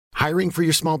Hiring for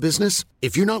your small business?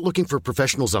 If you're not looking for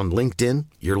professionals on LinkedIn,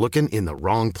 you're looking in the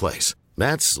wrong place.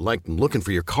 That's like looking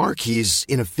for your car keys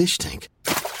in a fish tank.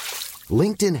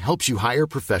 LinkedIn helps you hire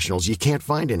professionals you can't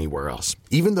find anywhere else,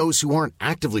 even those who aren't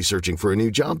actively searching for a new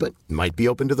job but might be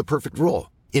open to the perfect role.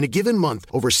 In a given month,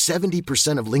 over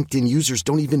 70% of LinkedIn users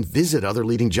don't even visit other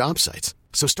leading job sites.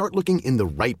 So start looking in the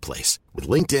right place. With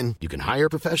LinkedIn, you can hire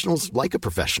professionals like a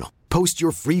professional. Post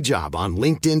your free job on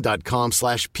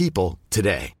linkedin.com/people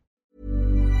today.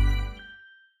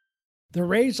 The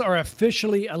Rays are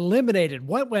officially eliminated.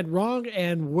 What went wrong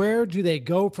and where do they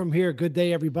go from here? Good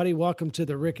day, everybody. Welcome to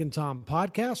the Rick and Tom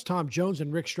podcast. Tom Jones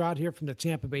and Rick Stroud here from the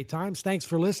Tampa Bay Times. Thanks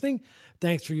for listening.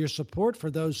 Thanks for your support. For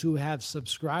those who have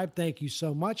subscribed, thank you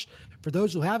so much. For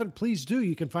those who haven't, please do.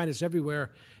 You can find us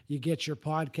everywhere you get your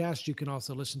podcast. You can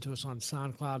also listen to us on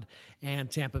SoundCloud and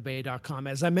TampaBay.com.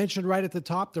 As I mentioned right at the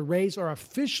top, the Rays are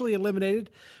officially eliminated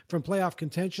from playoff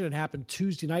contention. It happened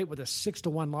Tuesday night with a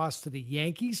 6-1 loss to the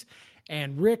Yankees.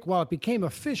 And Rick, while it became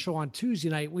official on Tuesday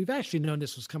night, we've actually known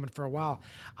this was coming for a while.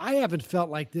 I haven't felt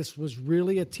like this was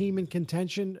really a team in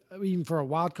contention, even for a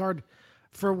wild card,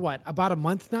 for what, about a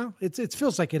month now? It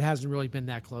feels like it hasn't really been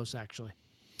that close, actually.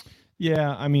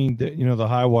 Yeah, I mean, the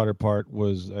high water part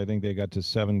was, I think they got to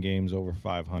 7 games over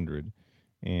 500,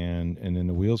 and then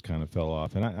the wheels kind of fell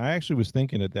off. And I actually was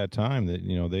thinking at that time that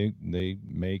they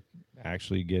may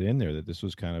actually get in there, that this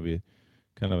was kind of a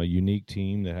unique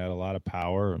team that had a lot of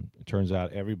power. It turns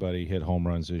out everybody hit home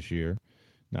runs this year,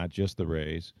 not just the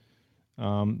Rays.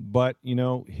 But,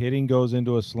 hitting goes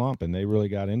into a slump, and they really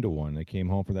got into one. They came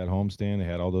home for that homestand. They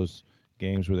had all those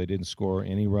games where they didn't score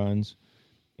any runs.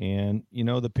 And,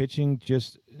 the pitching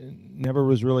just never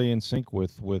was really in sync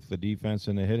with the defense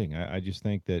and the hitting. I just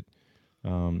think that,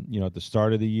 at the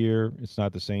start of the year, it's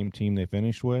not the same team they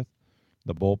finished with.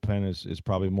 The bullpen is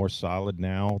probably more solid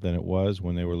now than it was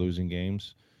when they were losing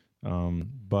games.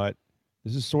 But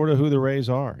this is sort of who the Rays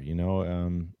are.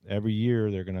 Every year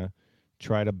they're going to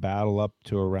try to battle up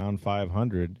to around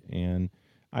 500. And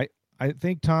I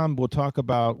think, Tom, will talk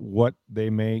about what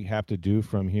they may have to do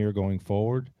from here going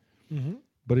forward. Mm-hmm.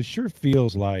 But it sure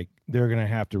feels like they're going to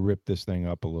have to rip this thing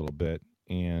up a little bit.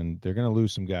 And they're going to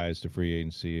lose some guys to free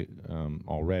agency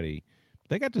already.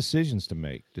 They got decisions to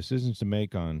make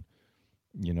on,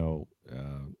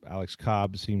 Alex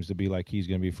Cobb seems to be like he's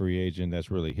going to be a free agent.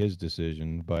 That's really his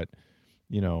decision. But,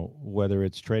 whether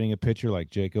it's trading a pitcher like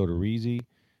Jake Odorizzi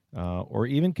or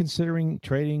even considering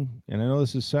trading, and I know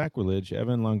this is sacrilege,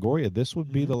 Evan Longoria, this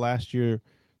would be the last year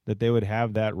that they would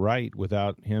have that right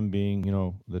without him being,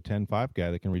 the 10-5 guy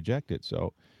that can reject it.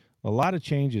 So a lot of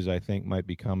changes, I think, might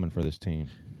be coming for this team.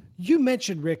 You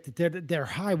mentioned, Rick, that their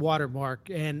high water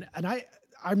mark, and I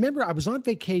remember I was on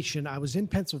vacation. I was in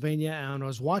Pennsylvania, and I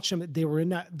was watching them. They were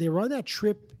on that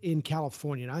trip in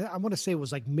California. And I want to say it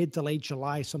was like mid to late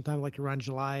July, sometime like around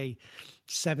July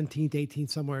 17th,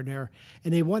 18th, somewhere in there.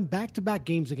 And they won back-to-back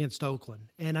games against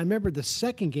Oakland. And I remember the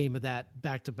second game of that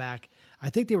back-to-back,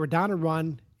 I think they were down a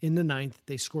run in the ninth.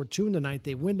 They scored 2 in the ninth.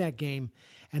 They win that game.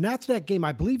 And after that game,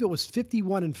 I believe it was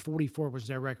 51-44 was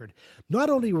their record. Not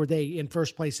only were they in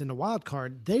first place in the wild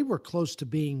card, they were close to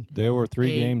being. They were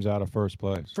 3 games out of first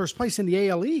place. First place in the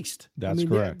AL East. That's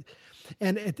correct.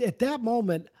 And at that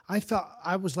moment,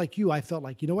 I was like you. I felt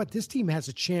like, you know what? This team has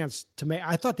a chance to make.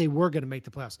 I thought they were going to make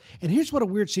the playoffs. And here's what a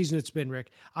weird season it's been,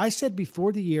 Rick. I said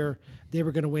before the year they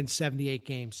were going to win 78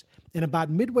 games. And about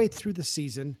midway through the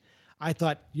season, I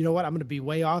thought, you know what? I'm going to be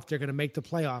way off. They're going to make the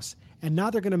playoffs. And now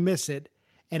they're going to miss it.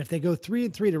 And if they go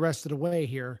 3-3 the rest of the way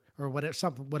here, or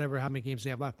whatever, how many games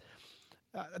they have left,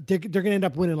 they're going to end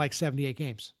up winning like 78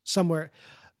 games somewhere.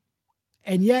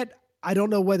 And yet, I don't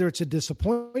know whether it's a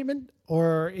disappointment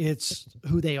or it's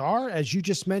who they are. As you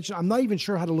just mentioned, I'm not even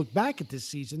sure how to look back at this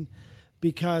season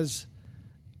because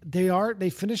they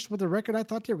finished with a record I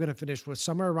thought they were going to finish with,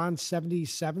 somewhere around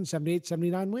 77, 78,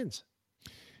 79 wins.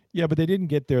 Yeah, but they didn't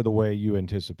get there the way you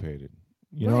anticipated.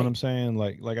 You know what I'm saying?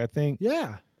 Like I think.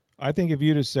 Yeah. I think if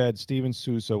you'd have said Steven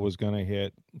Souza was going to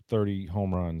hit 30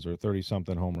 home runs or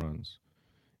 30-something home runs,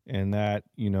 and that,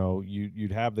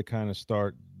 you'd have the kind of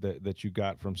start that you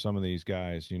got from some of these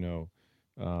guys,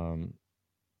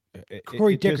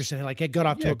 Corey Dickerson, it got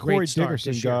off to a great start. Corey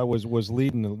Dickerson guy was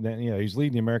leading he's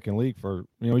leading the American League for,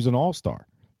 he's an all-star.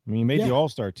 I mean, he made the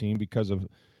all-star team because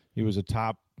he was a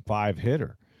top 5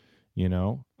 hitter.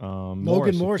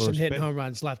 Logan Morrison hitting home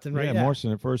runs left and right. Yeah,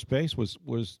 Morrison at first base was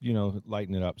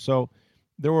lighting it up. So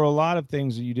there were a lot of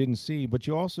things that you didn't see, but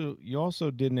you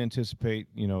also didn't anticipate,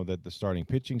 that the starting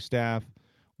pitching staff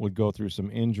would go through some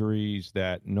injuries,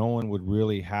 that no one would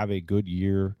really have a good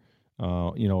year,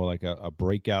 like a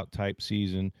breakout type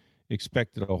season.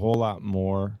 Expected a whole lot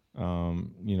more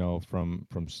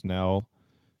from Snell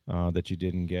that you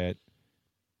didn't get.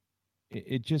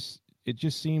 It just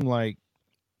seemed like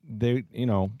they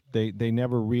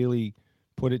never really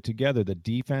put it together. The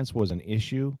defense was an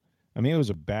issue. I mean, it was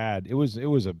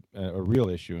a real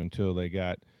issue until they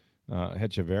got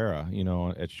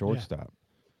Hechevera, at shortstop. Yeah.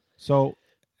 So,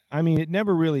 I mean, it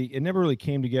never really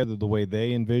came together the way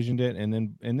they envisioned it. And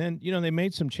then they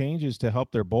made some changes to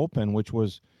help their bullpen, which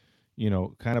was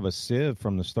kind of a sieve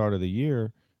from the start of the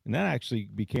year, and that actually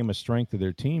became a strength of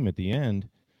their team at the end.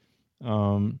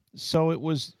 So it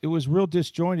was real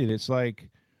disjointed. It's like,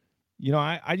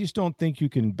 I just don't think you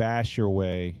can bash your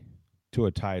way to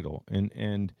a title.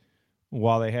 And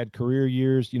while they had career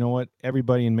years, you know what?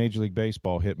 Everybody in Major League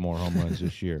Baseball hit more home runs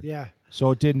this year. Yeah.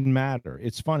 So it didn't matter.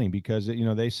 It's funny because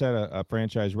they set a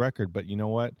franchise record, but you know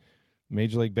what?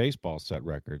 Major League Baseball set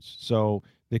records, so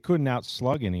they couldn't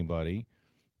outslug anybody.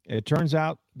 It turns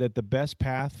out that the best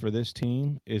path for this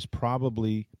team is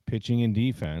probably pitching and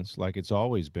defense, like it's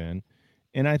always been.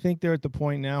 And I think they're at the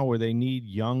point now where they need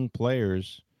young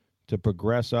players to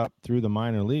progress up through the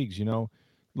minor leagues.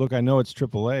 Look, I know it's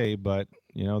AAA, but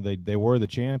they were the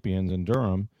champions in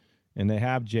Durham, and they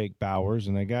have Jake Bowers,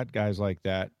 and they got guys like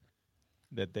that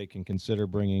they can consider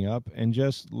bringing up and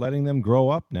just letting them grow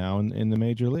up now in the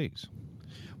major leagues.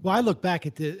 Well, I look back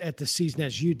at the season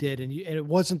as you did, and it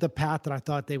wasn't the path that I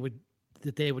thought they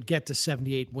would get to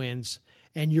 78 wins.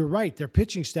 And you're right, their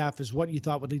pitching staff is what you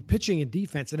thought would lead, pitching and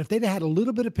defense. And if they'd had a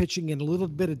little bit of pitching and a little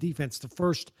bit of defense the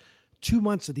first 2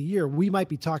 months of the year, we might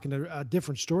be talking a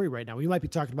different story right now. We might be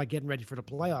talking about getting ready for the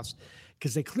playoffs,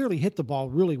 because they clearly hit the ball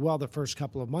really well the first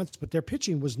couple of months, but their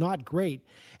pitching was not great.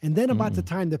 And then about the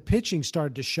time the pitching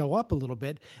started to show up a little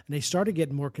bit and they started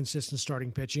getting more consistent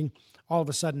starting pitching, all of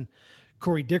a sudden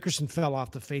Corey Dickerson fell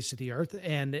off the face of the earth,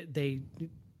 and they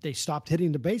stopped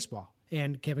hitting the baseball.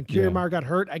 And Kevin Kiermaier got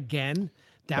hurt again.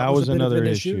 That was another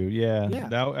issue. Yeah.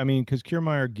 Yeah. Because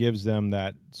Kiermaier gives them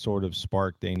that sort of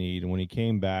spark they need. And when he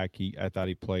came back, I thought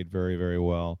he played very, very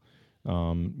well.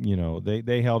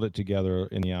 They held it together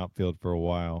in the outfield for a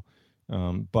while.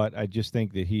 But I just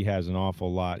think that he has an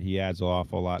awful lot. He adds an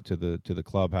awful lot to the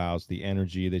clubhouse, the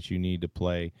energy that you need to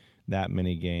play that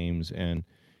many games. And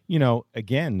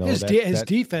again, though, his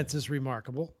defense is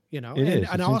remarkable. It is.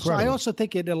 And I also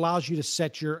think it allows you to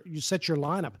set your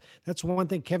lineup. That's one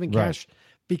thing Kevin Cash,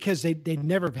 because they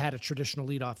never have had a traditional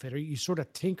leadoff hitter. You sort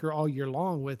of tinker all year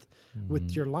long with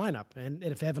your lineup. And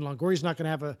if Evan Longoria's not going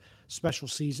to have a special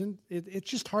season, it's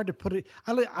just hard to put it.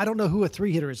 I don't know who a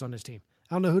 3-hitter is on this team.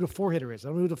 I don't know who the 4-hitter is. I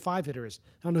don't know who the 5-hitter is.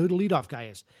 I don't know who the leadoff guy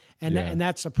is. And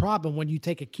that's a problem when you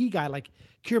take a key guy like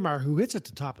Kiermaier, who hits at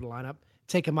the top of the lineup,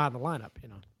 take him out of the lineup,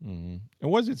 Mm-hmm.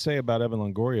 And what does it say about Evan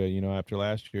Longoria? After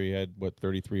last year, he had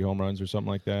 33 home runs or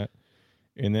something like that,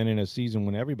 and then in a season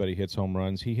when everybody hits home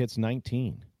runs, he hits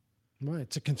 19. Well,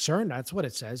 it's a concern. That's what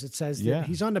it says. It says that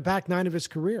he's on the back nine of his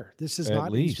career. This is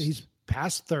not. He's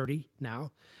past 30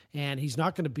 now, and he's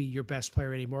not going to be your best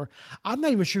player anymore. I'm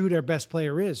not even sure who their best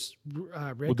player is,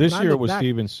 Rick. Well, this year it was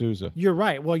Steven Souza. You're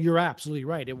right. Well, you're absolutely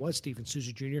right. It was Steven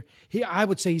Souza Jr. I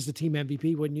would say he's the team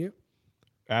MVP, wouldn't you?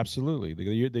 Absolutely.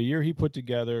 The year he put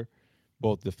together,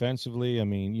 both defensively, I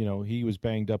mean, he was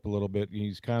banged up a little bit.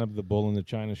 He's kind of the bull in the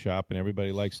china shop, and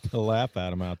everybody likes to laugh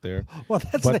at him out there. Well,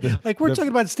 that's we're talking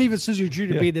about Steven Souza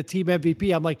Jr. being the team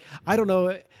MVP. I'm like, I don't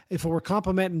know if we're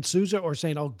complimenting Souza or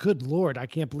saying, "Oh, good Lord, I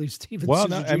can't believe Steven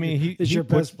Souza Jr. is your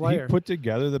best player." He put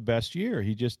together the best year.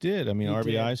 He just did. I mean,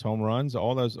 RBIs, home runs,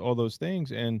 all those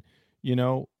things, and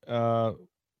when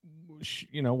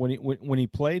he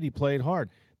played hard.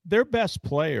 Their best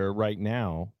player right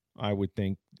now, I would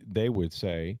think they would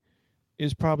say,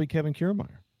 is probably Kevin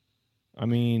Kiermaier. I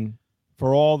mean,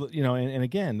 for all the, and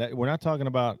again, we're not talking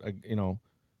about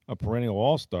a perennial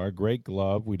all-star, great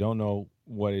glove. We don't know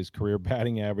what his career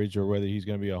batting average or whether he's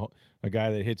going to be a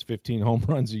guy that hits 15 home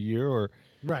runs a year or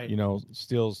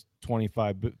steals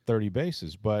 25, 30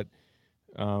 bases. But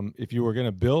if you were going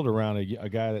to build around a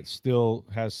guy that still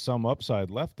has some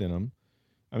upside left in him,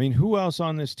 I mean, who else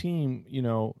on this team, you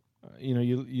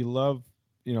love,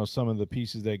 some of the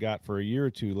pieces they got for a year or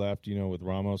two left, with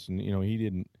Ramos, and, he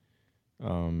didn't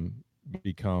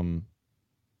become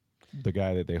the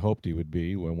guy that they hoped he would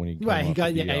be when he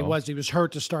he was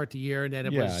hurt to start the year, and then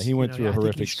he went through a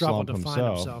horrific slump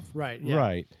himself.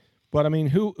 Right. But I mean,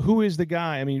 who is the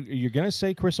guy? I mean, you're going to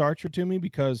say Chris Archer to me,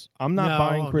 because I'm not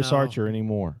buying Chris Archer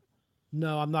anymore.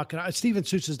 No, I'm not going to. Steven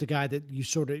Souza is the guy that you're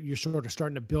sort of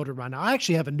starting to build around. Now, I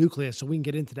actually have a nucleus, so we can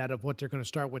get into that of what they're going to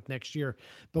start with next year.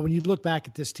 But when you look back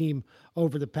at this team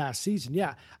over the past season,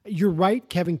 you're right.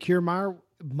 Kevin Kiermaier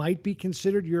might be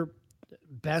considered your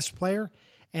best player.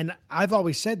 And I've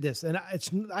always said this, and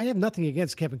I have nothing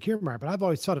against Kevin Kiermaier, but I've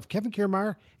always thought if Kevin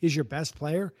Kiermaier is your best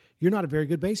player, you're not a very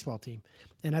good baseball team.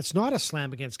 And that's not a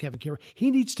slam against Kevin Kiermaier. He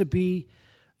needs to be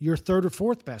your third or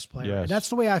fourth best player. Yes. And that's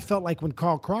the way I felt like when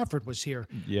Carl Crawford was here.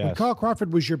 Yes. When Carl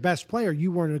Crawford was your best player,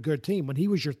 you weren't a good team. When he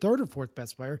was your third or fourth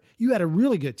best player, you had a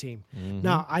really good team. Mm-hmm.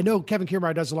 Now, I know Kevin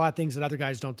Kiermaier does a lot of things that other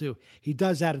guys don't do. He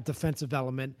does add a defensive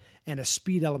element and a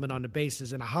speed element on the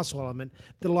bases and a hustle element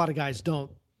that a lot of guys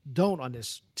don't on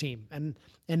this team. And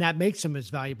that makes him as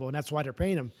valuable. And that's why they're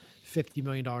paying him $50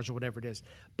 million or whatever it is.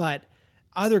 But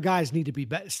other guys need to be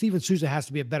better. Steven Souza has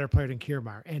to be a better player than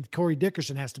Kiermaier, and Corey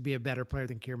Dickerson has to be a better player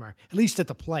than Kiermaier, at least at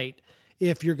the plate,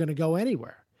 if you're going to go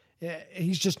anywhere.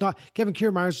 He's just not. Kevin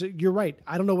Kiermaier's, you're right.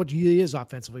 I don't know what he is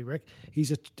offensively, Rick. He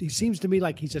seems to me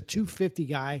like he's a 250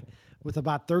 guy with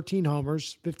about 15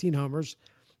 homers,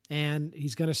 and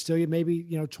he's going to steal you maybe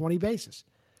 20 bases.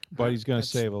 But he's going to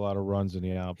save a lot of runs in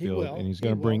the outfield, and he's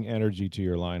going to bring energy to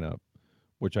your lineup,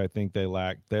 which I think they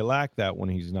lack. They lack that when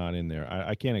he's not in there.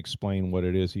 I can't explain what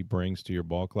it is he brings to your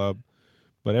ball club,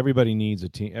 but everybody needs a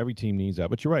team. Every team needs that.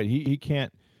 But you're right. He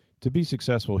can't, to be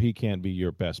successful, he can't be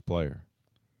your best player.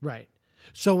 Right.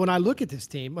 So when I look at this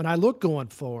team, when I look going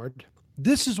forward,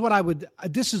 this is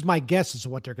my guess as to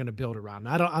what they're going to build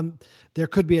around. There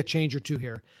could be a change or two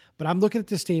here, but I'm looking at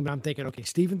this team and I'm thinking, okay,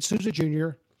 Steven Souza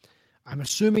Jr., I'm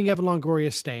assuming Evan Longoria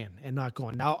is staying and not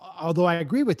going. Now, although I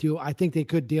agree with you, I think they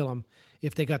could deal him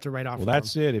if they got the right offer. Well,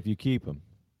 that's it. If you keep him.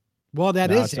 Well,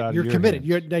 that is it. You're committed.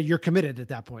 You're committed at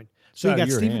that point. So you got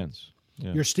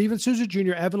You're Steven Souza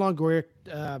Jr., Evan Longoria,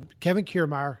 Kevin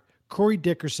Kiermaier, Corey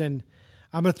Dickerson.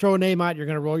 I'm going to throw a name out. You're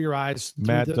going to roll your eyes.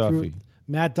 Matt Duffy.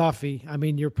 Matt Duffy. I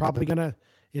mean, you're probably going to,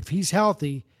 if he's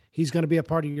healthy, he's going to be a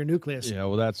part of your nucleus. Yeah,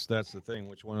 well, that's the thing.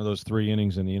 Which one of those 3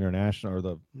 innings in the international or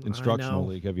the instructional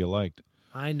league have you liked?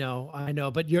 I know,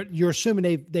 but you're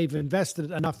assuming they've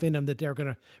invested enough in him that they're going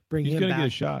to bring him back. He's going to get a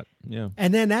shot, yeah.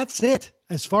 And then that's it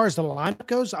as far as the lineup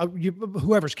goes.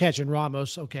 Whoever's catching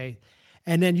Ramos, okay.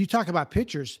 And then you talk about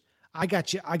pitchers. I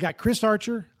got Chris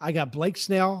Archer. I got Blake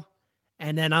Snell,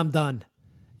 and then I'm done.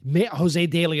 Jose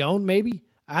De Leon, maybe.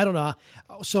 I don't know.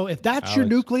 So if that's your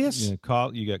nucleus, you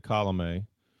get Colomé.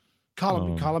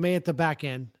 Colomé at the back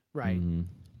end, right?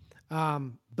 Mm-hmm.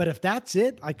 But if that's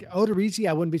it, like Odorizzi,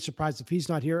 I wouldn't be surprised if he's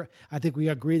not here. I think we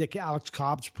agree that Alex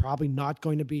Cobb's probably not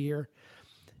going to be here.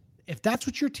 If that's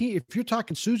what your team, if you're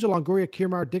talking Souza, Longoria,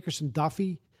 Kiermaier, Dickerson,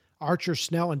 Duffy, Archer,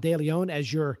 Snell, and De Leon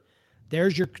as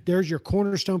there's your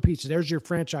cornerstone pieces. There's your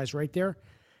franchise right there.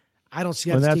 I don't see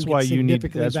how that's why you need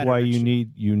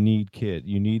kid.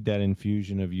 You need that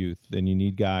infusion of youth. Then you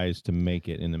need guys to make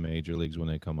it in the major leagues when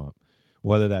they come up.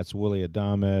 Whether that's Willy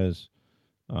Adames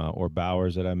or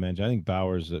Bowers that I mentioned. I think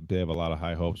Bowers, they have a lot of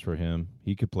high hopes for him.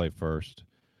 He could play first,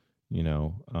 Yeah,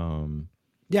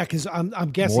 because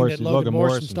I'm guessing that Logan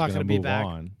Morrison's not going to be back.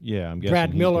 On. Yeah, I'm guessing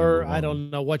Brad Miller, I don't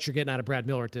know what you're getting out of Brad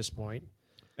Miller at this point.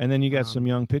 And then you got some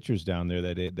young pitchers down there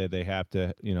that they have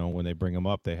to, when they bring them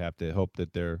up, they have to hope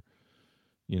that they're,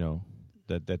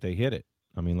 that they hit it.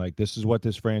 I mean, like, this is what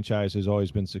this franchise has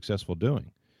always been successful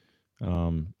doing.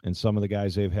 And some of the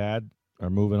guys they've had are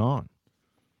moving on.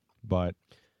 But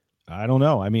I don't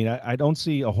know. I mean, I don't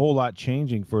see a whole lot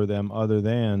changing for them other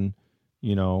than,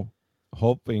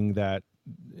 hoping that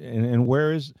and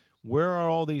where are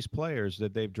all these players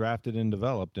that they've drafted and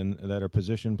developed and that are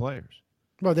position players?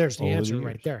 Well, there's the answer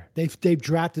right there. They've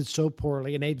drafted so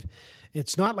poorly, and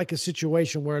it's not like a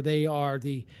situation where they are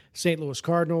the St. Louis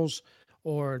Cardinals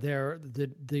or they're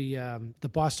the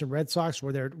Boston Red Sox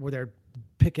where they're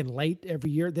picking late every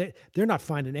year. They're not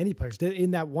finding any players.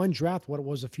 In that one draft, what it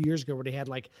was a few years ago, where they had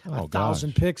like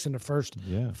 1,000 picks in the first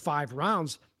 5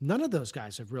 rounds, none of those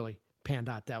guys have really panned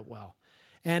out that well.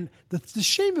 And the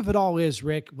shame of it all is,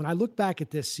 Rick, when I look back at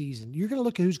this season, you're going to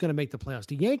look at who's going to make the playoffs.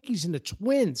 The Yankees and the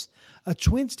Twins, a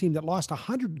Twins team that lost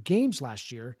 100 games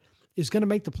last year, is going to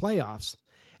make the playoffs.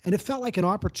 And it felt like an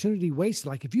opportunity wasted.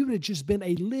 Like if you would have just been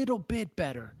a little bit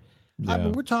better. I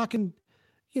mean, we're talking,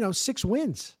 6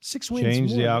 wins. 6 wins.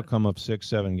 Change the outcome of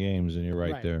 6-7 games, and you're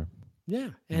right there. Yeah,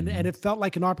 and it felt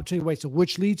like an opportunity wasted,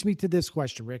 which leads me to this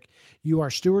question, Rick. You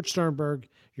are Stuart Sternberg,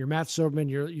 you're Matt Silverman,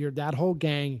 you're that whole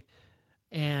gang,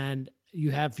 and you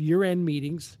have year-end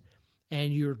meetings,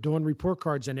 and you're doing report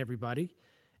cards on everybody,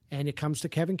 and it comes to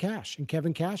Kevin Cash, and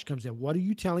Kevin Cash comes in. What are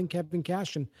you telling Kevin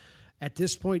Cash? And at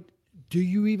this point, do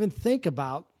you even think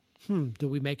about, do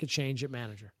we make a change at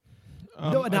manager?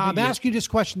 No, now I'm asking you this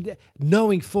question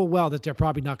knowing full well that they're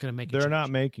probably not going to make a change. They're not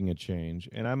making a change,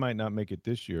 and I might not make it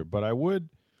this year, but I would.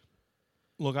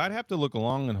 Look, I'd have to look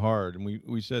long and hard, and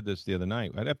we said this the other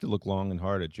night. I'd have to look long and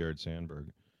hard at Jared Sandberg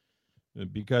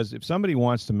Because if somebody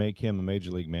wants to make him a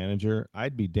major league manager,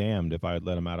 I'd be damned if I'd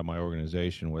let him out of my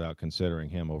organization without considering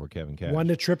him over Kevin Cash. Won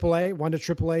the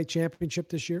AAA championship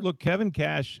this year. Look, Kevin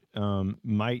Cash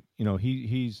might,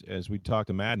 he's, as we talked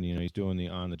to Madden, he's doing the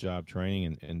on-the-job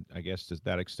training, and I guess to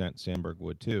that extent Sandberg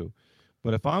would too.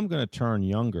 But if I'm going to turn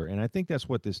younger, and I think that's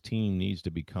what this team needs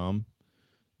to become,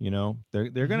 they're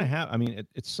going to have,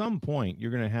 at some point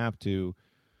you're going to have to,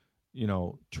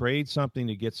 trade something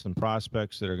to get some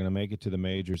prospects that are going to make it to the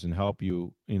majors and help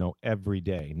you, every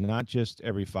day, not just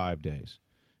every 5 days.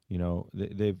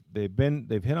 They've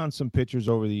hit on some pitchers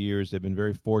over the years. They've been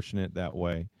very fortunate that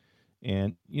way.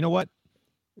 And you know what?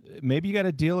 Maybe you got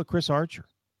to deal with Chris Archer.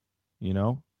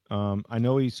 I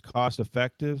know he's cost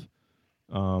effective.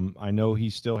 I know he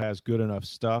still has good enough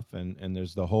stuff, and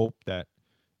there's the hope that,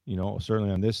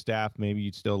 certainly on this staff, maybe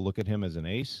you'd still look at him as an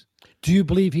ace. Do you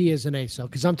believe he is an ace, though?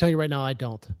 Because I'm telling you right now, I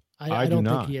don't. I don't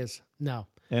think he is. No.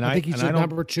 And I think he's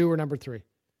number 2 or number 3.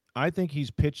 I think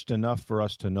he's pitched enough for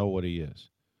us to know what he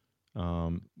is.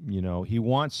 He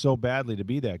wants so badly to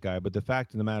be that guy, but the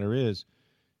fact of the matter is,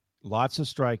 lots of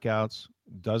strikeouts,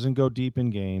 doesn't go deep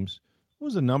in games. What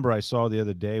was the number I saw the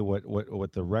other day?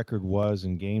 What the record was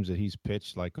in games that he's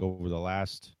pitched, like over the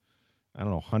last,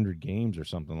 100 games or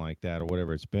something like that, or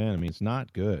whatever it's been. It's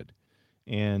not good,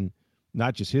 and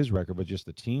not just his record, but just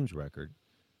the team's record,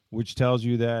 which tells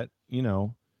you that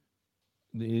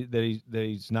that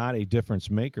he's not a difference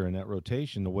maker in that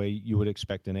rotation the way you would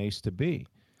expect an ace to be.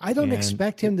 I don't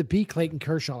expect him to be Clayton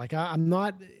Kershaw. Like I'm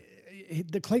not.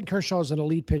 The Clayton Kershaw is an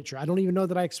elite pitcher. I don't even know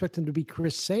that I expect him to be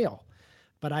Chris Sale,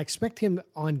 but I expect him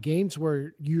on games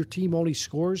where your team only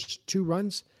scores 2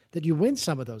 runs that you win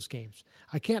some of those games.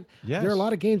 I can't. Yes. There are a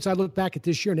lot of games I look back at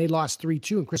this year and they lost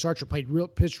 3-2, and Chris Archer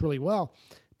pitched really well,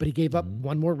 but he gave up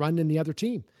one more run than the other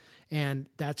team, and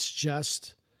that's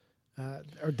just.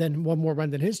 Or then one more run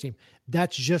than his team.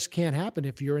 That just can't happen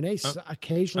if you're an ace.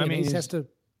 Occasionally, an ace has to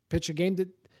pitch a game that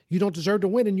you don't deserve to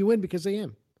win, and you win because of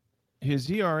him. His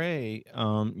ERA,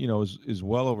 is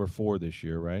well over 4 this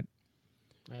year, right?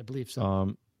 I believe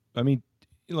so.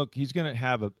 Look, he's going to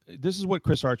have this is what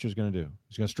Chris Archer is going to do.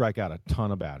 He's going to strike out a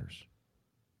ton of batters.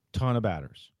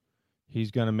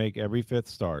 He's going to make every 5th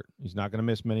start. He's not going to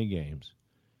miss many games.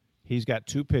 He's got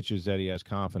 2 pitches that he has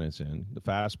confidence in, the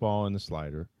fastball and the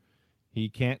slider. He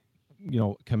can't,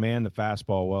 command the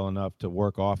fastball well enough to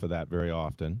work off of that very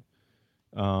often.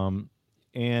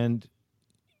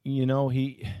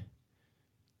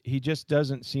 He just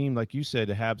doesn't seem, like you said,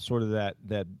 to have sort of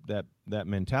that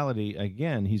mentality.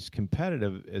 Again, he's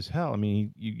competitive as hell.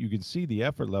 You can see the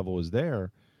effort level is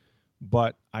there,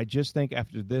 but I just think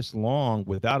after this long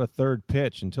without a third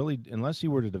pitch, unless he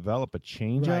were to develop a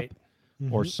changeup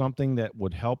or something that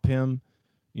would help him,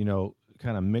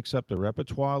 kind of mix up the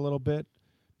repertoire a little bit,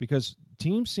 because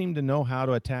teams seem to know how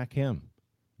to attack him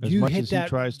as much as he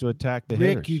tries to attack the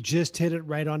hitters. Rick, you just hit it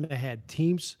right on the head.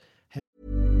 Teams.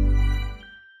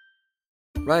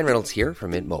 Ryan Reynolds here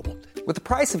from Mint Mobile. With the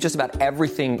price of just about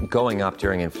everything going up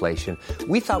during inflation,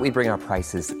 we thought we'd bring our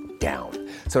prices down.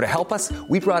 So to help us,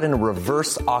 we brought in a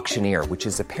reverse auctioneer, which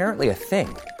is apparently a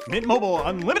thing. Mint Mobile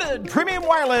Unlimited Premium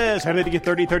Wireless. How to get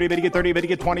 30, 30, bit to get 30, bit to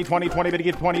get 20, 20, 20, bit to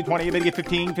get 20, 20, bit to get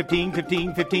 15, 15,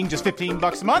 15, 15, just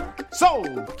 $15 a month?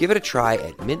 Sold! Give it a try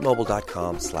at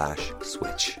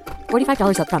mintmobile.com/switch.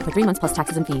 $45 up front for 3 months plus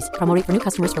taxes and fees. Promo rate for new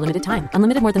customers for limited time.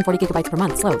 Unlimited more than 40 gigabytes per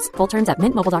month. Slows full terms at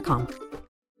mintmobile.com.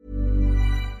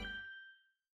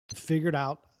 Figured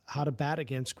out how to bat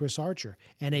against Chris Archer.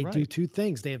 And they do 2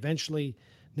 things. They eventually,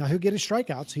 now he'll get his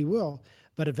strikeouts, he will,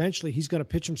 but eventually he's going to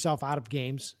pitch himself out of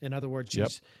games. In other words,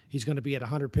 he's going to be at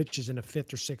 100 pitches in the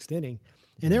 5th or 6th inning.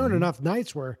 And there are enough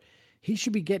nights where he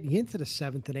should be getting into the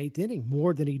 7th and 8th inning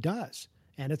more than he does.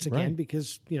 And it's again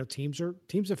because, teams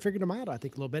have figured him out, I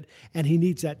think, a little bit. And he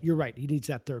needs that, you're right, he needs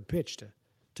that third pitch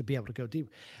to be able to go deep.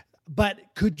 But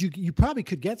you probably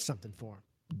could get something for him.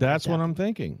 That's what I'm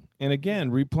thinking. And again,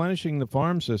 replenishing the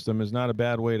farm system is not a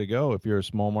bad way to go if you're a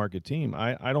small market team.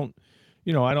 I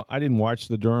didn't watch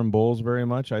the Durham Bulls very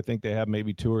much. I think they have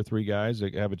maybe 2 or 3 guys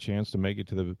that have a chance to make it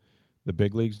to the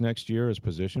big leagues next year as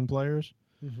position players.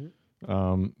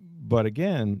 But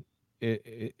again,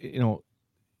 the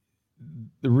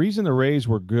reason the Rays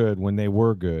were good when they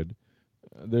were good,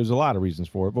 there's a lot of reasons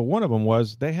for it, but one of them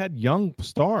was they had young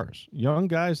stars, young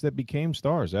guys that became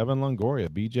stars. Evan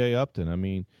Longoria, B.J.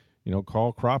 Upton.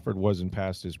 Carl Crawford wasn't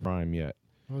past his prime yet.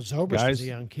 Well, Zobrist was a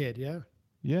young kid, yeah.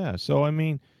 Yeah, so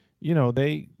they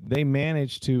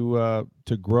managed to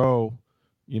grow,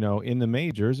 in the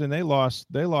majors, and they lost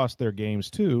their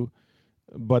games too,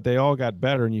 but they all got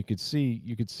better, and you could see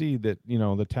that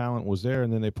the talent was there,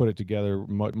 and then they put it together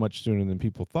much sooner than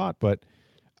people thought. But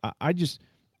I just,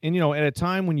 and at a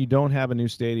time when you don't have a new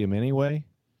stadium anyway,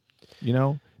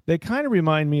 they kind of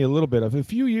remind me a little bit of a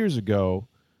few years ago,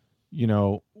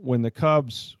 when the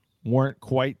Cubs weren't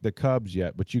quite the Cubs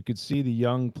yet, but you could see the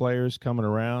young players coming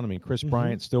around. I mean, Chris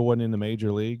Bryant still wasn't in the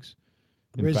major leagues.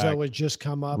 Rizzo had just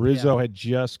come up. Rizzo had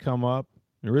just come up.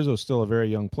 And Rizzo's still a very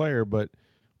young player, but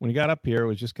when he got up here, it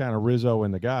was just kind of Rizzo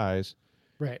and the guys.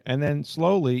 Right. And then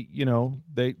slowly,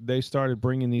 they started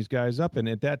bringing these guys up, and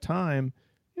at that time,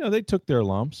 they took their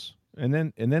lumps, and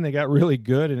then they got really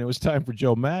good, and it was time for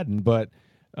Joe Madden. But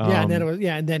and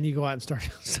then you go out and start.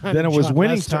 Then it was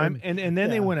winning time, and then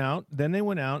they went out. Then they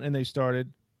went out and they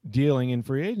started dealing in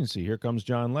free agency. Here comes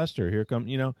John Lester. Here come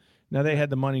Now they had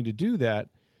the money to do that,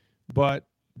 but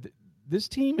this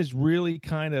team is really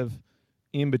kind of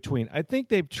in between. I think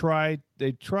they've tried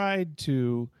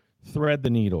to thread the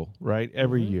needle right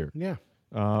every year. Yeah.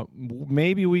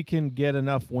 Maybe we can get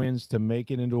enough wins to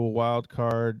make it into a wild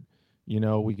card.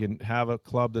 We can have a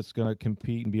club that's going to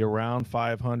compete and be around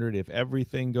 500 if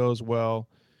everything goes well.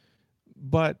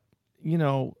 But, you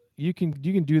can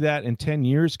do that, and 10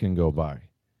 years can go by,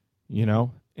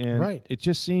 and right. It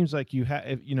just seems like you have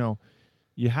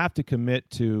to commit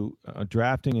to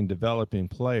drafting and developing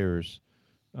players,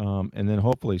 and then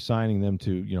hopefully signing them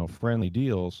to, friendly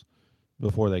deals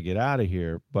before they get out of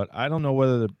here. But I don't know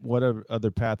what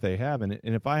other path they have. And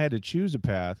if I had to choose a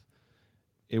path,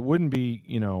 it wouldn't be,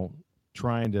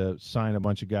 trying to sign a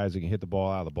bunch of guys that can hit the ball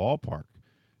out of the ballpark.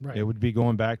 Right. It would be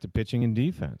going back to pitching and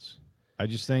defense. I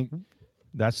just think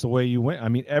that's the way you win. I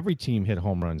mean, every team hit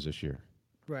home runs this year.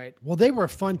 Right. Well, they were a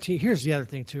fun team. Here's the other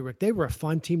thing too, Rick. They were a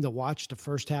fun team to watch the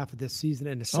first half of this season,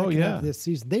 and the second half of this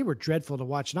season, they were dreadful to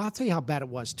watch. And I'll tell you how bad it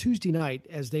was. Tuesday night,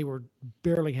 as they were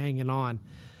barely hanging on,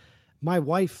 my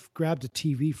wife grabbed a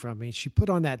TV from me. She put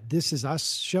on that This Is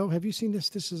Us show. Have you seen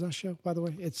This Is Us show, by the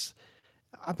way?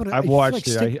 I've watched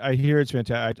it. I hear it's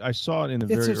fantastic. I saw it in the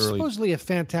very early. It's supposedly a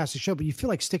fantastic show, but you feel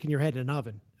like sticking your head in an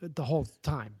oven the whole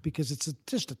time because it's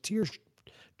just a tear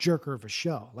jerker of a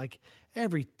show. Like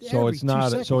it's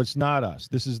not us.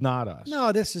 This is not us. No,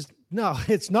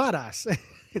 it's not us.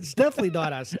 It's definitely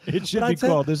not us. It should be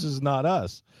called This Is Not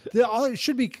Us. It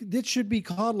should be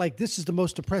called like This Is the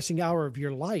Most Depressing Hour of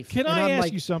Your Life. Can I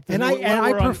ask you something? And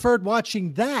I preferred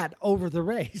watching that over the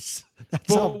race.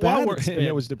 That's how bad it's been. And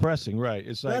it was depressing, right?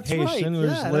 It's like, that's right.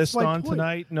 Schindler's List on point.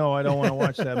 Tonight. No, I don't want to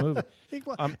watch that movie.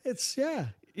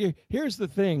 Here's the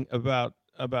thing about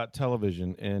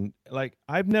television, and like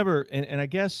I've never, and I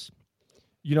guess,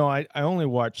 I only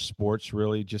watch sports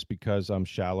really just because I'm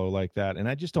shallow like that, and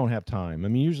I just don't have time. I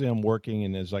mean, usually I'm working,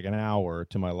 and there's like an hour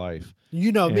to my life.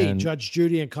 Me, Judge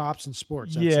Judy and Cops and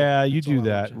Sports. You do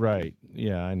that, right?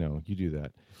 Yeah, I know you do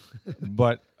that,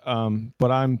 but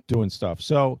I'm doing stuff.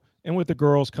 So, and with the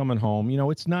girls coming home,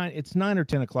 it's 9 or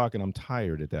 10 o'clock, and I'm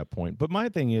tired at that point. But my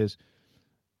thing is,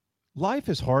 life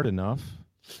is hard enough.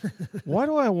 Why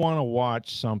do I want to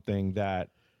watch something that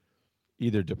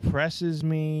either depresses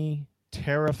me,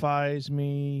 terrifies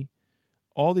me,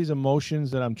 all these emotions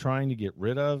that I'm trying to get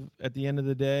rid of at the end of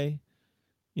the day,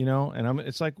 and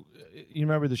it's like, you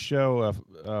remember the show,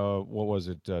 what was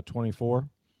it, 24?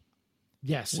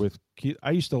 Yes. With Keith.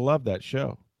 I used to love that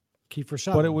show. Kiefer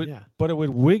Sutherland, but it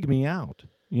would wig me out,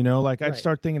 I'd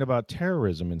start thinking about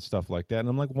terrorism and stuff like that. And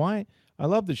I'm like, why? I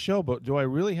love the show, but do I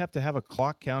really have to have a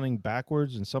clock counting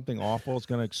backwards and something awful is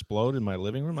going to explode in my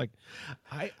living room? Like,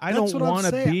 I don't want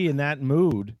to be in that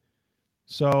mood.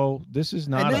 So this is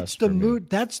not. And that's the mood.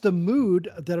 That's the mood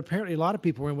that apparently a lot of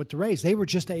people were in with the Rays. They were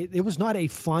it was not a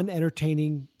fun,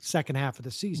 entertaining second half of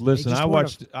the season. Listen,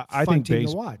 I think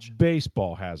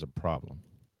baseball has a problem.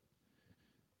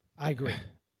 I agree.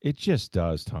 It just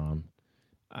does, Tom.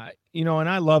 And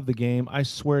I love the game. I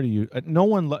swear to you, no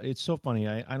one. It's so funny.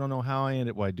 I don't know how I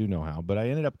ended. Well, I do know how, but I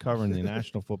ended up covering the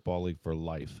National Football League for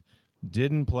life.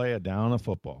 Didn't play a down of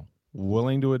football.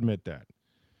 Willing to admit that.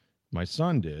 My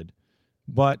son did.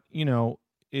 But,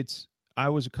 I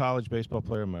was a college baseball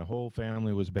player. My whole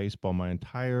family was baseball my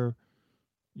entire,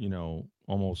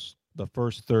 almost the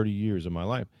first 30 years of my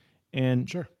life. And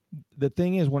sure. The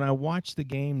thing is, when I watch the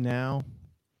game now,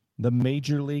 the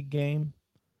major league game,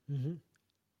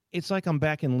 it's like I'm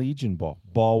back in Legion ball.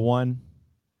 Ball 1,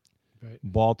 right.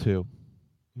 Ball 2,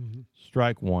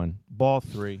 strike 1, ball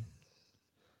 3,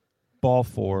 ball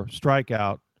 4, strike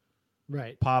out,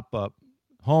 right. Pop up,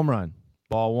 home run,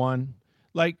 ball 1.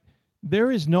 Like, there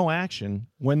is no action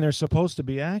when there's supposed to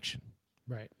be action.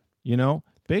 Right.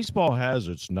 Baseball has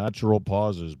its natural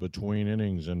pauses between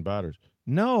innings and batters.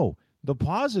 No, the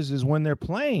pauses is when they're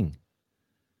playing.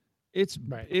 It's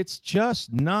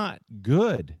just not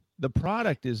good. the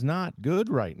product is not good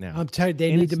right now. I'm telling you,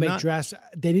 they need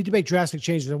to make drastic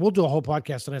changes. And we'll do a whole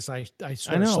podcast on this. I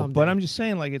know, someday. But I'm just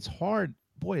saying, like, it's hard.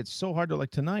 Boy, it's so hard to,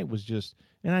 like, tonight was just,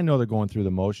 and I know they're going through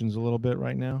the motions a little bit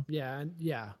right now.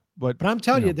 Yeah. But I'm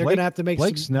telling you, they're going to have to make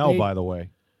Blake Snell, by the way.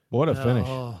 What a finish.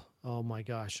 Oh my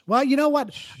gosh. Well, you know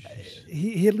what?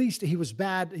 He at least he was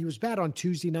bad. He was bad on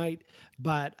Tuesday night,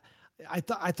 but I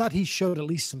thought he showed at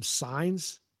least some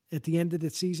signs at the end of the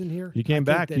season here. He came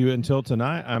back until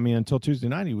tonight. I mean, until Tuesday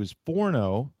night, he was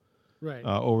 4-0. Right.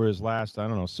 Over his last,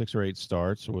 6 or 8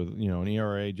 starts with, an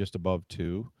ERA just above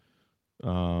 2.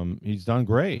 He's done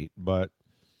great, but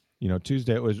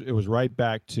Tuesday it was right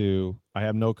back to, I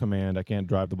have no command. I can't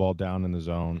drive the ball down in the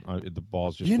zone. The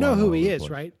ball's just, who he is,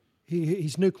 right?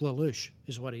 He's Nuke LaLoosh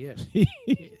is what he is.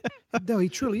 No, he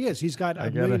truly is. He's got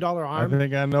 $1 million arm. I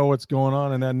think I know what's going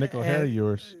on in that nickel head of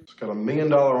yours. He's got $1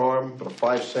 million arm, but a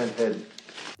 5-cent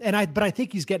head. But I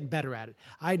think he's getting better at it.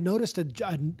 I noticed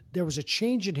there was a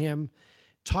change in him.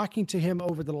 Talking to him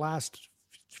over the last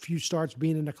few starts,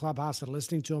 being in the clubhouse and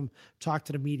listening to him talk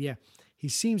to the media, he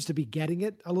seems to be getting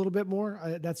it a little bit more.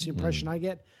 That's the impression I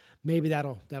get. Maybe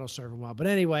that'll serve him well. But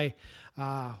anyway,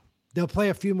 they'll play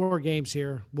a few more games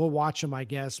here. We'll watch them, I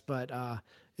guess. But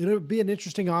it'll be an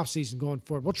interesting offseason going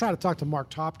forward. We'll try to talk to Mark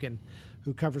Topkin,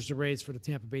 who covers the Rays for the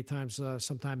Tampa Bay Times,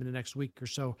 sometime in the next week or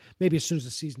so, maybe as soon as the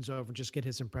season's over, and just get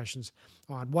his impressions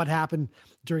on what happened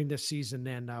during this season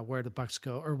and where the Bucks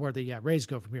go, or where the Rays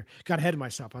go from here. Got ahead of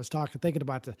myself. I was thinking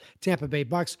about the Tampa Bay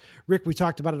Bucks. Rick, we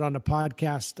talked about it on the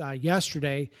podcast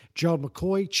yesterday. Gerald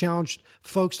McCoy challenged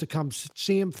folks to come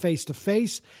see him face to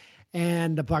face,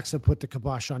 and the Bucks have put the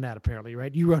kibosh on that, apparently,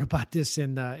 right? You wrote about this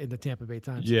in the Tampa Bay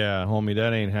Times. Yeah, homie,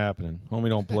 that ain't happening. Homie,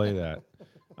 don't play that.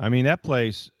 I mean, that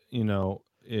place,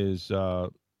 is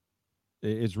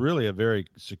really a very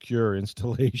secure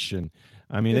installation.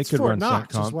 I mean, it's they could Fort run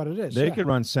Knox CENTCOM. Is what it is. They could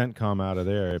run CENTCOM out of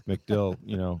there if McDill,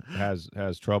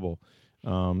 has trouble.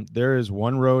 There is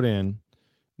one road in.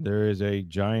 There is a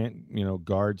giant,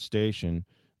 guard station.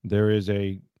 There is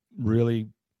a really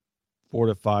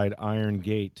fortified iron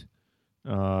gate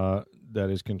that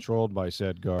is controlled by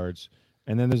said guards.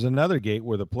 And then there's another gate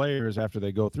where the players, after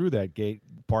they go through that gate,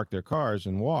 park their cars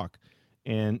and walk.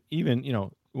 And even,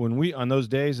 when on those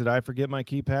days that I forget my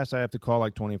key pass, I have to call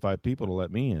like 25 people to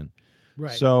let me in.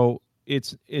 Right. So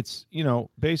it's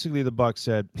basically the Bucs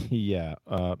said,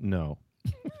 no.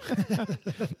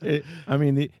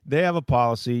 They have a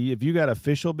policy. If you got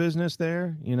official business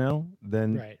there,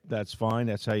 then right. That's fine.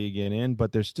 That's how you get in.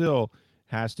 But there still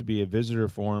has to be a visitor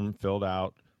form filled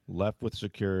out, left with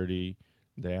security.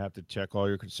 They have to check all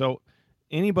your. So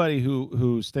anybody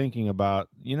who's thinking about,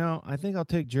 I think I'll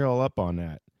take Gerald up on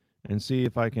that and see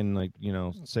if I can,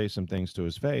 say some things to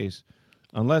his face,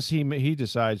 unless he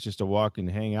decides just to walk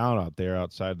and hang out there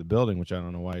outside the building, which I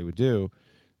don't know why he would do.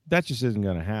 That just isn't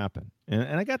going to happen.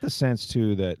 And I got the sense,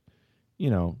 too, that,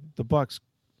 the Bucs,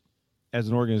 as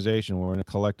an organization, were in a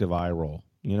collective eye roll.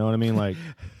 You know what I mean? Like,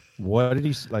 what did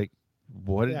he, like,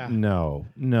 what? Yeah. No,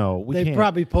 we can't. They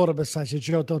probably pulled him aside and said,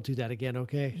 Joe, don't do that again,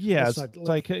 okay? Yeah, it's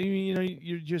like,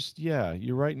 you're just,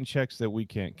 you're writing checks that we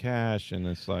can't cash, and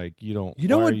it's like, you don't. You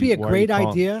know what would be a great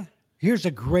idea? Here's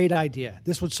a great idea.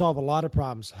 This would solve a lot of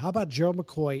problems. How about Gerald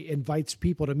McCoy invites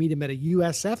people to meet him at a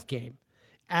USF game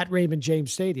at Raymond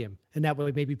James Stadium, and that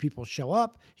way maybe people show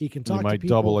up. He can talk to people. You might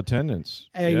double attendance.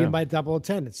 You might double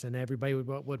attendance, and everybody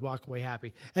would walk away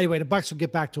happy. Anyway, the Bucs will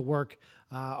get back to work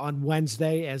on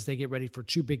Wednesday as they get ready for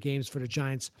 2 big games for the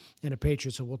Giants and the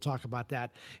Patriots, and we'll talk about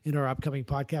that in our upcoming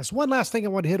podcast. One last thing I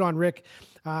want to hit on, Rick.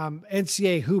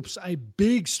 NCAA Hoops, a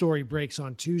big story breaks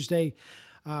on Tuesday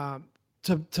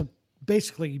to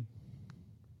basically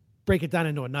break it down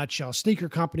into a nutshell. Sneaker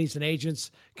companies and agents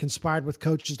conspired with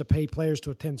coaches to pay players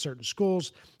to attend certain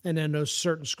schools, and then those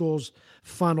certain schools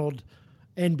funneled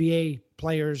NBA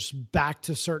players back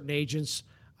to certain agents.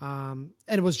 And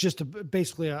it was just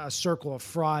basically a circle of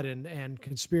fraud and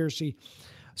conspiracy.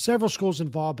 Several schools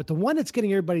involved, but the one that's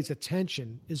getting everybody's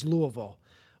attention is Louisville,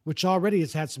 which already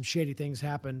has had some shady things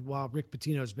happen while Rick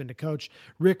Pitino has been the coach.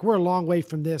 Rick, we're a long way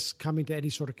from this coming to any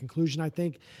sort of conclusion, I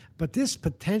think, but this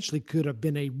potentially could have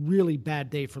been a really bad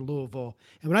day for Louisville.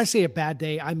 And when I say a bad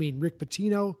day, I mean Rick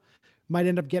Pitino might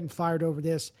end up getting fired over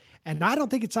this. And I don't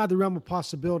think it's out of the realm of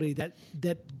possibility that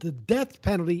the death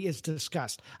penalty is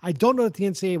discussed. I don't know that the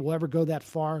NCAA will ever go that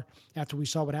far after we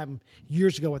saw what happened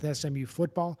years ago with SMU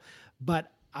football,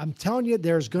 but I'm telling you,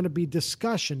 there's going to be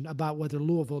discussion about whether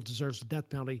Louisville deserves the death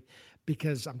penalty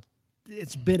because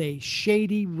it's been a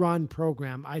shady run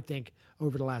program, I think,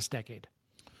 over the last decade.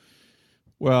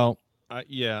 Well,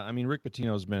 Yeah, I mean, Rick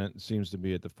Pitino's seems to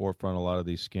be at the forefront of a lot of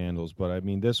these scandals, but I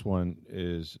mean, this one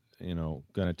is, going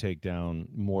to take down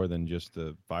more than just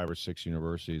the 5 or 6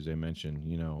 universities they mentioned.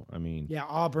 I mean, Yeah,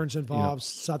 Auburn's involved,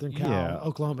 Southern Cal, yeah,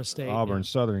 Oklahoma State. Auburn, yeah.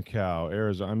 Southern Cal,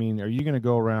 Arizona. I mean, are you going to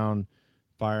go around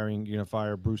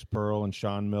fire Bruce Pearl and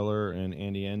Sean Miller and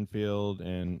Andy Enfield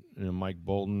and Mike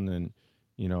Bolton and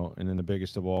then the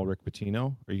biggest of all, Rick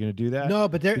Pitino? Are you going to do that? No,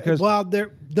 but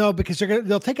because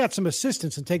they'll take out some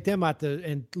assistants and take them out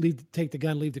take the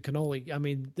gun, leave the cannoli. I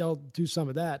mean, they'll do some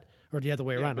of that, or the other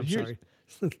way around. I'm sorry,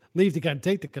 leave the gun,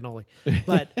 take the cannoli.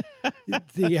 But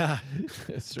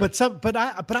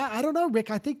I don't know,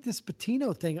 Rick. I think this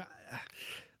Pitino thing.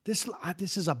 This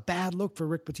is a bad look for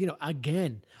Rick Pitino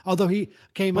again. Although he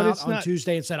came out on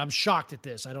Tuesday and said, "I'm shocked at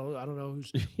this. I don't know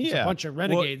who's a bunch of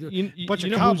renegades, bunch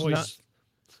of cowboys."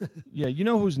 Yeah, you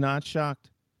know who's not shocked?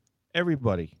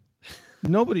 Everybody.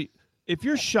 Nobody. If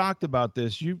you're shocked about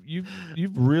this, you've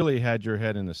really had your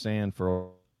head in the sand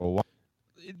for a while.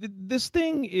 This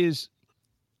thing is,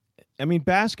 I mean,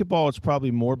 basketball. It's probably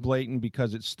more blatant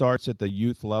because it starts at the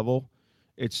youth level.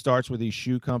 It starts with these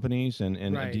shoe companies, and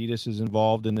right. Adidas is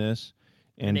involved in this,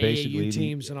 and basically AAU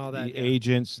teams and all that. The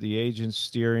agents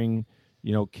steering,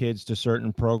 kids to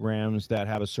certain programs that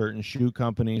have a certain shoe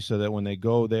company, so that when they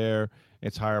go there,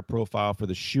 it's higher profile for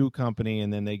the shoe company,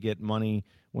 and then they get money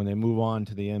when they move on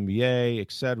to the NBA,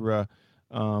 etc.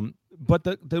 But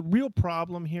the real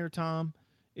problem here, Tom,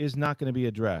 is not going to be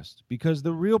addressed, because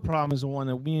the real problem is the one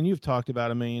that me and you've talked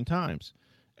about a million times.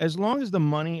 As long as the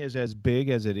money is as big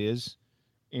as it is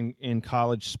in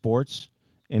college sports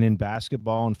and in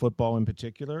basketball and football in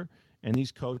particular, and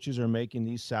these coaches are making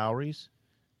these salaries,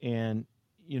 and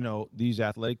these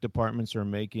athletic departments are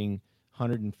making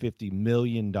 $150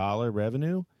 million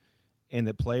revenue, and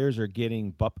the players are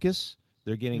getting bupkis,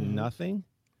 they're getting nothing.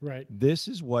 Right. This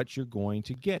is what you're going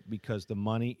to get because the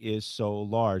money is so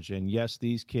large. And yes,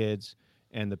 these kids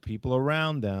and the people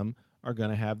around them are going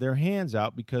to have their hands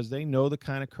out because they know the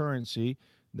kind of currency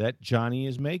that Johnny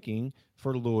is making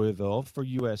for Louisville, for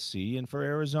USC, and for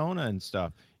Arizona and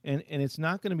stuff. And it's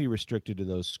not going to be restricted to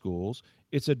those schools.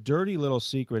 It's a dirty little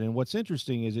secret. And what's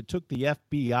interesting is it took the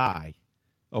FBI,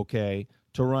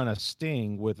 to run a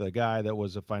sting with a guy that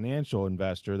was a financial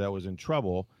investor that was in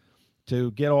trouble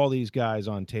to get all these guys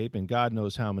on tape, and God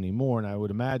knows how many more. And I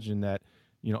would imagine that,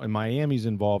 and Miami's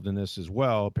involved in this as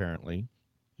well, apparently.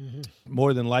 Mm-hmm.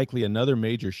 More than likely another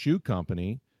major shoe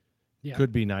company. Yeah.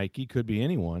 Could be Nike, could be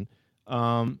anyone.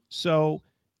 So,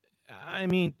 I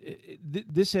mean,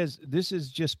 this has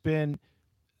just been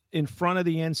in front of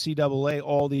the NCAA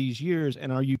all these years.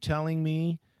 And are you telling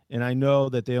me, and I know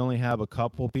that they only have a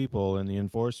couple people in the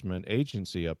enforcement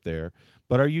agency up there,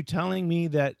 but are you telling me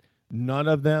that none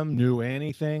of them knew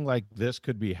anything like this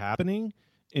could be happening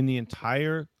in the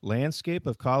entire landscape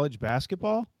of college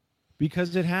basketball?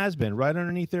 Because it has been right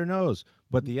underneath their nose.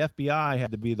 But the FBI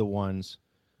had to be the ones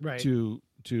to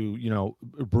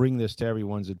bring this to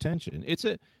everyone's attention. It's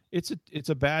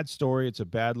a bad story. It's a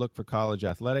bad look for college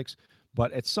athletics.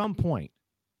 But at some point,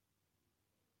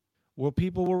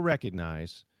 people will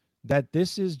recognize that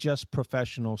this is just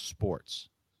professional sports.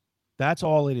 That's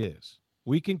all it is.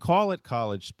 We can call it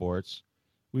college sports.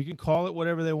 We can call it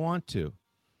whatever they want to.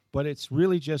 But it's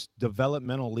really just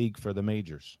developmental league for the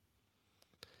majors.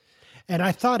 And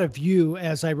I thought of you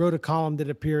as I wrote a column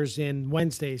that appears in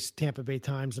Wednesday's Tampa Bay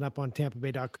Times and up on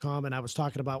TampaBay.com. And I was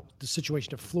talking about the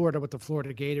situation of Florida with the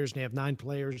Florida Gators. And they have 9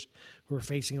 players who are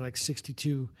facing like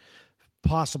 62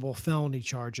 possible felony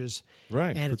charges.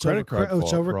 Right. And it's over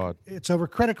fraud. It's over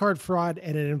credit card fraud,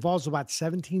 and it involves about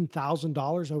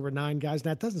 $17,000 over 9 guys.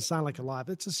 Now, that doesn't sound like a lot,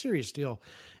 but it's a serious deal,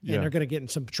 and they're going to get in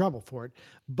some trouble for it.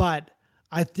 But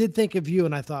I did think of you,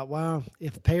 and I thought, wow,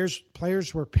 if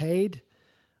players were paid,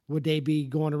 would they be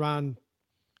going around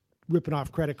ripping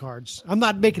off credit cards? I'm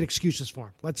not making excuses for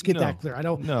them. Let's get that clear. I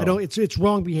know it's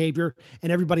wrong behavior,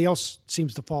 and everybody else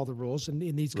seems to follow the rules, and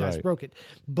these guys broke it.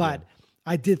 But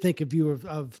I did think of you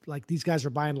of like these guys are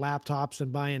buying laptops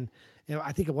and buying.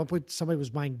 I think at one point somebody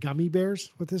was buying gummy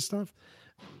bears with this stuff.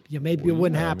 Maybe it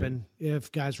wouldn't happen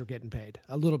if guys were getting paid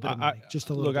a little bit of money,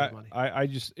 just a little bit of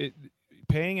money.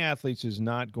 Paying athletes is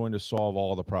not going to solve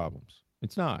all the problems.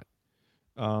 It's not.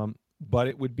 But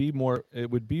it would be more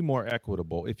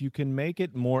equitable if you can make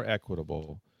it more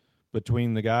equitable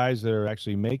between the guys that are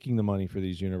actually making the money for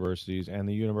these universities and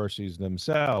the universities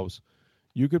themselves.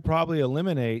 You could probably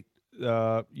eliminate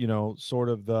sort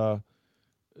of the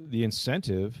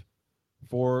incentive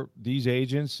for these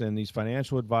agents and these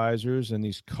financial advisors and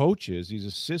these coaches, these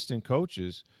assistant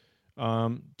coaches,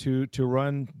 to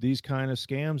run these kind of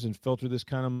scams and filter this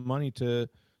kind of money to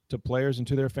players and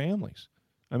to their families.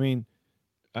 I mean,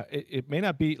 it may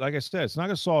not be, like I said, it's not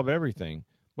going to solve everything,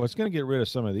 but it's going to get rid of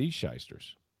some of these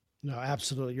shysters. No,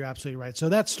 absolutely. You're absolutely right. So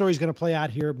that story is going to play out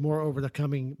here more over the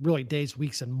coming really days,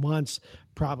 weeks, and months,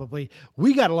 probably.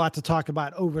 We got a lot to talk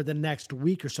about over the next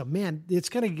week or so. Man, it's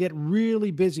going to get really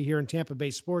busy here in Tampa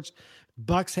Bay sports.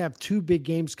 Bucks have 2 big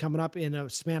games coming up in a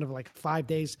span of like 5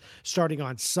 days, starting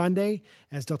on Sunday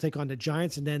as they'll take on the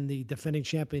Giants and then the defending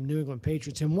champion New England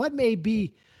Patriots. And what may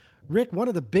be, Rick, one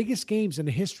of the biggest games in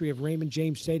the history of Raymond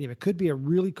James Stadium. It could be a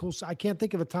really cool, I can't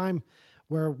think of a time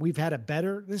where we've had a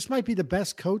better, this might be the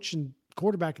best coach and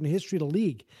quarterback in the history of the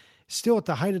league, still at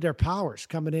the height of their powers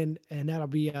coming in, and that'll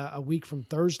be a week from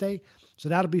Thursday. So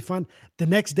that'll be fun. The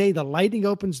next day, the Lightning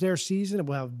opens their season, and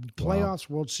we'll have playoffs,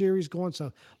 World Series going. So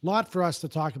a lot for us to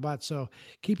talk about. So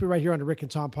keep it right here on the Rick and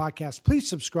Tom podcast. Please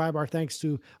subscribe. Our thanks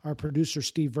to our producer,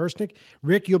 Steve Versnick.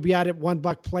 Rick, you'll be out at One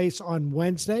Buck Place on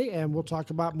Wednesday, and we'll talk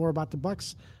about more about the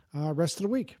Bucks rest of the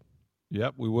week.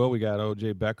 Yep, we will. We got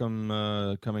O.J.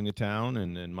 Beckham coming to town,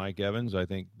 and Mike Evans. I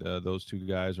think those 2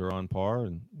 guys are on par,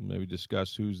 and maybe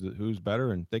discuss who's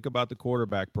better. And think about the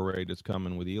quarterback parade that's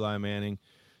coming with Eli Manning,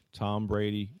 Tom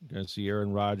Brady. Going to see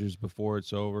Aaron Rodgers before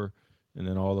it's over, and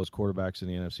then all those quarterbacks in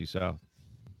the NFC South.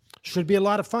 Should be a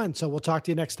lot of fun. So we'll talk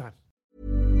to you next time.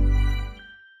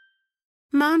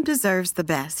 Mom deserves the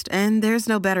best, and there's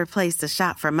no better place to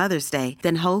shop for Mother's Day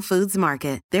than Whole Foods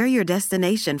Market. They're your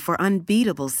destination for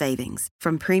unbeatable savings,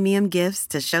 from premium gifts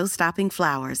to show-stopping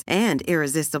flowers and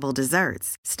irresistible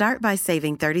desserts. Start by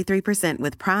saving 33%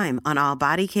 with Prime on all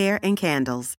body care and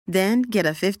candles. Then get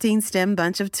a 15-stem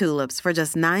bunch of tulips for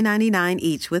just $9.99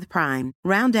 each with Prime.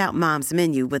 Round out Mom's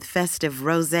menu with festive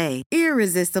rosé,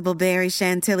 irresistible berry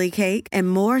chantilly cake, and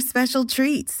more special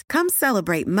treats. Come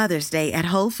celebrate Mother's Day at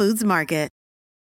Whole Foods Market.